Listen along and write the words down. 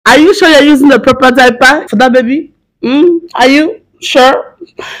Are you sure you're using the proper diaper for that baby? Are you sure?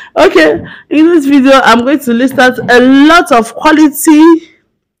 Okay, in this video, I'm going to list out a lot of qualities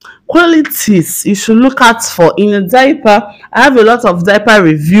you should look out for in a diaper. I have a lot of diaper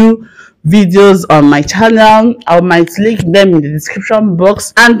review videos on my channel. I might link them in the description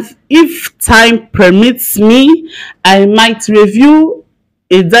box, and if time permits me, I might review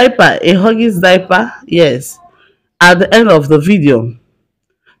a diaper, a Huggies diaper, yes, at the end of the video.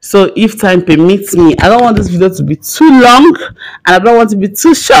 So if time permits me, I don't want this video to be too long and I don't want to be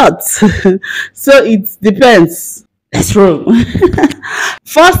too short. So it depends. Let's roll.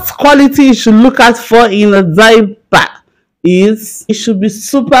 First quality you should look out for in a diaper is it should be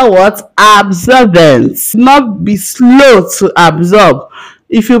super what? Absorbent. Not be slow to absorb.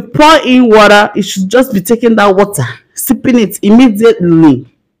 If you pour in water, it should just be taking that water, sipping it immediately.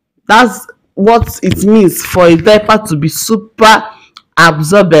 That's what it means for a diaper to be super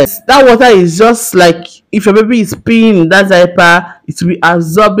absorbent. That water is just like if your baby is peeing in that diaper, it will be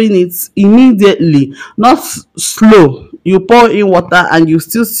absorbing it immediately, not slow. You pour in water and you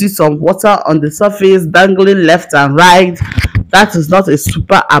still see some water on the surface dangling left and right. That is not a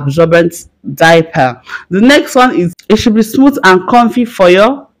super absorbent diaper. The next one is it should be smooth and comfy for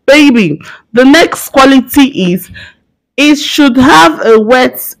your baby. The next quality is it should have a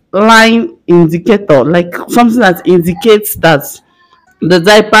wet line indicator, like something that indicates that the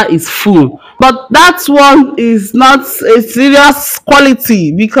diaper is full. But that one is not a serious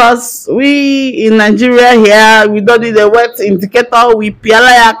quality because we in Nigeria here, we don't need a wet indicator. We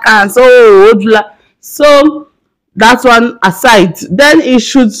piala can so that one aside. Then it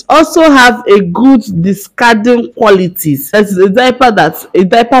should also have a good discarding qualities. That's a diaper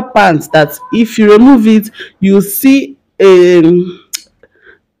pant that if you remove it, you see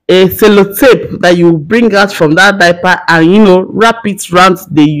a sellotape that you bring out from that diaper and wrap it around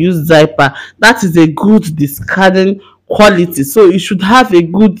the used diaper. That is a good discarding quality. So you should have a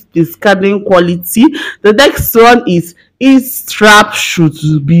good discarding quality. The next one is its strap should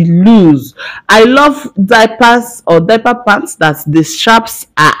be loose. I love diapers or diaper pants that the straps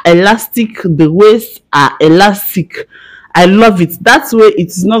are elastic, the waist are elastic. I love it. That way it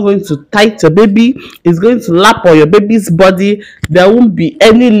is not going to tight your baby. It's going to lap on your baby's body. There won't be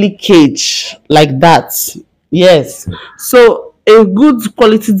any leakage like that. Yes. So a good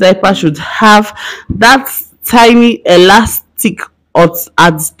quality diaper should have that tiny elastic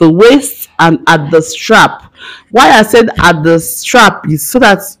at the waist and at the strap. Why I said at the strap is so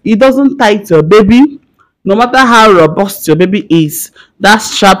that it doesn't tight your baby. No matter how robust your baby is, that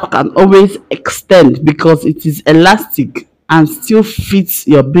strap can always extend because it is elastic and still fits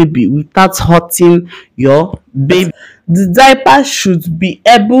your baby without hurting your baby. The diaper should be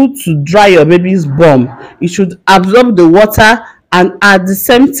able to dry your baby's bum. It should absorb the water, and at the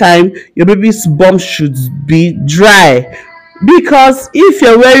same time, your baby's bum should be dry. Because if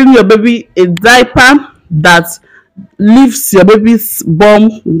you're wearing your baby a diaper that leaves your baby's bum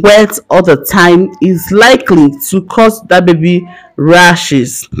wet all the time, is likely to cause that baby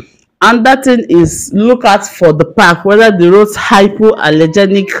rashes. And that thing is, look out for the pack whether they wrote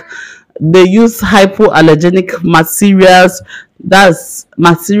hypoallergenic. They use hypoallergenic materials. That's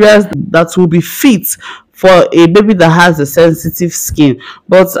materials that will be fit for a baby that has a sensitive skin.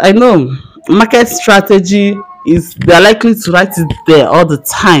 But I know market strategy is they're likely to write it there all the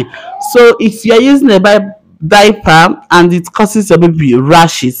time. So if you're using a diaper and it causes your baby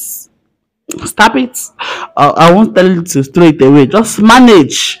rashes, stop it. I won't tell you to throw it away. Just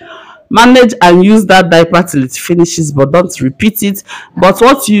manage and use that diaper till it finishes, but don't repeat it. But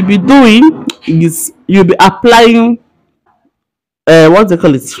what you'll be doing is you'll be applying what they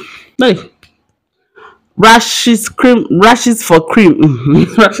call it, like rashes for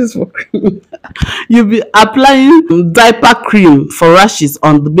cream. Rashes for cream. You'll be applying diaper cream for rashes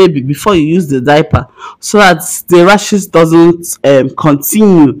on the baby before you use the diaper, so that the rashes doesn't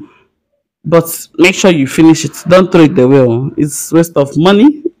continue. But make sure you finish it. Don't throw it away. It's waste of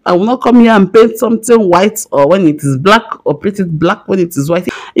money. I will not come here and paint something white, or when it is black, or paint it black when it is white.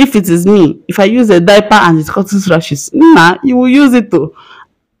 If it is me, if I use a diaper and it causes rashes, you will use it too.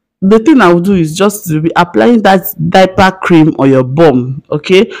 The thing I will do is just to be applying that diaper cream on your bum,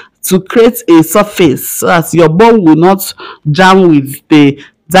 okay, to create a surface so that your bum will not jam with the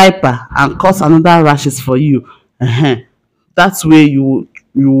diaper and cause another rashes for you. That's where you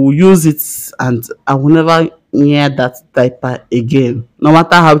will use it, and I will never near that diaper again, no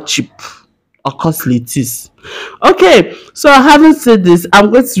matter how cheap or costly it is. Okay, so having said this, I'm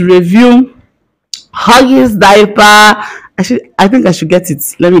going to review Huggies diaper. I think I should get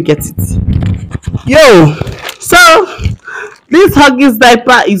it. Let me get it. So This Huggies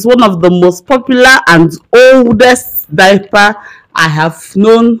diaper is one of the most popular and oldest diaper I have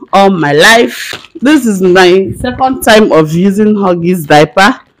known all my life. This is my second time of using Huggies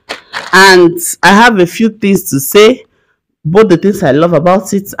diaper, and I have a few things to say, both the things I love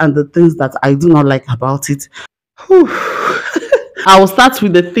about it and the things that I do not like about it. Whew. I will start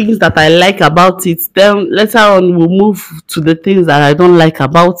with the things that I like about it, then later on we'll move to the things that I don't like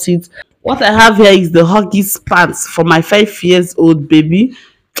about it. What I have here is the Huggies pants for my 5 years old baby.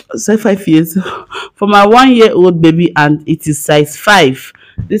 Say 5 years for my 1 year old baby, and it is size 5.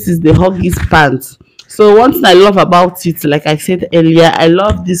 This is the Huggies pants. So one thing I love about it, like I said earlier, I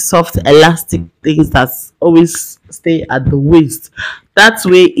love these soft elastic things that always stay at the waist. That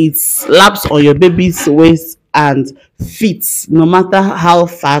way it slaps on your baby's waist and fits no matter how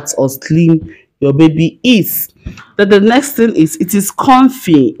fat or slim your baby is. Then the next thing is it is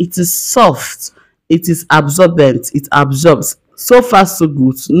comfy, it is soft, it is absorbent, it absorbs. So far so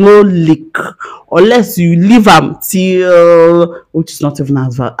good, no leak, unless you leave them till, which is not even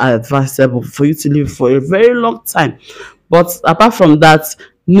advisable for you to leave for a very long time. But apart from that,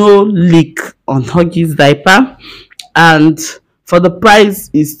 no leak on Huggies diaper. And for the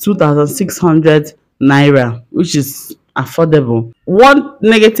price is 2,600 naira, which is affordable. One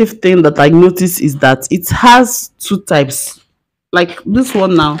negative thing that I noticed is that it has two types. Like this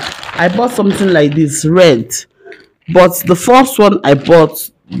one now, I bought something like this, red. But the first one I bought,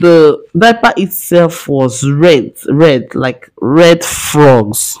 the diaper itself was red, like red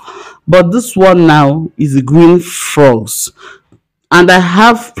frogs. But this one now is green frogs. And I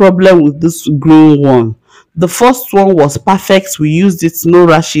have problem with this green one. The first one was perfect. We used it, no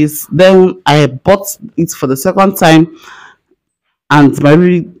rashes. Then I bought it for the second time, and my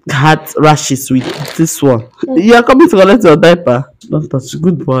baby had rashes with this one. You are coming to collect your diaper. Don't touch,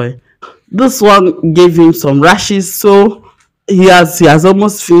 good boy. This one gave him some rashes, so he has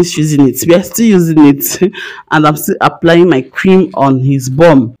almost finished using it. We are still using it, and I'm still applying my cream on his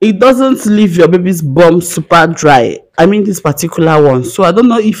bum. It doesn't leave your baby's bum super dry. I mean this particular one. So I don't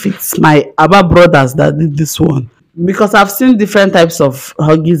know if it's my Abba brothers that did this one, because I've seen different types of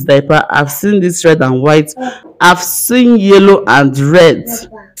Huggies diaper. I've seen this red and white. I've seen yellow and red.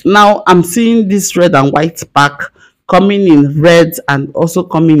 Now I'm seeing this red and white pack coming in red and also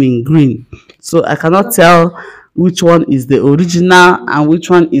coming in green. So I cannot tell which one is the original and which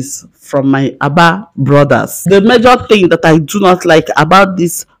one is from my Abba brothers. The major thing that I do not like about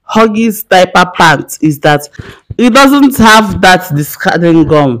this Huggies diaper pants is that it doesn't have that discarding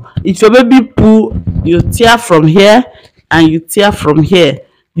gum. If your baby poo, you tear from here and you tear from here,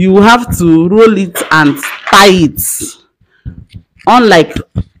 you have to roll it and tie it. Unlike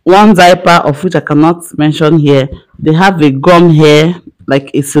one diaper, of which I cannot mention here, they have a gum here,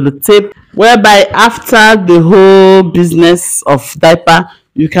 like a sellotape, whereby after the whole business of diaper,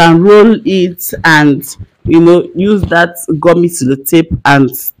 you can roll it and use that gummy sellotape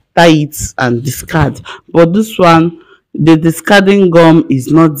and tie it and discard. But this one, the discarding gum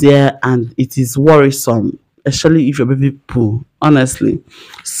is not there, and it is worrisome, especially if your baby poo, honestly.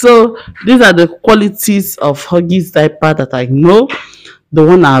 So these are the qualities of Huggies diaper that I know, the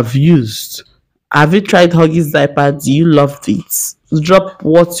one I've used. Have you tried Huggies diaper? Do you love it? Drop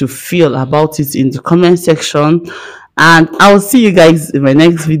what you feel about it in the comment section, and I'll see you guys in my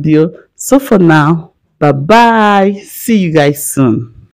next video. So for now, bye bye, see you guys soon.